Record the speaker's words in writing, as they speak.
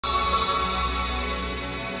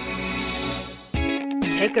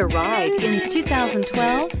Take a ride in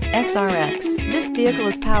 2012 SRX. This vehicle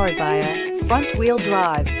is powered by a front-wheel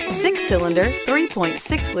drive, 6-cylinder,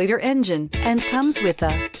 3.6-liter engine, and comes with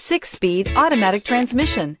a 6-speed automatic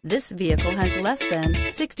transmission. This vehicle has less than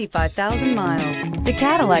 65,000 miles. The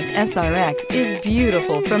Cadillac SRX is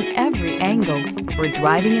beautiful from every angle. For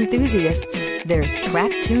driving enthusiasts, there's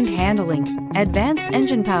track-tuned handling, advanced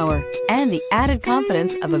engine power, and the added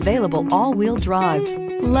confidence of available all-wheel drive.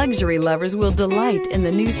 Luxury lovers will delight in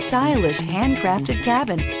the new stylish handcrafted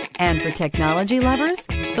cabin. And for technology lovers,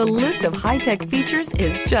 the list of high-tech features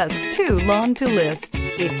is just too long to list.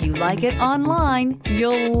 If you like it online,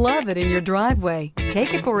 you'll love it in your driveway.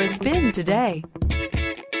 Take it for a spin today.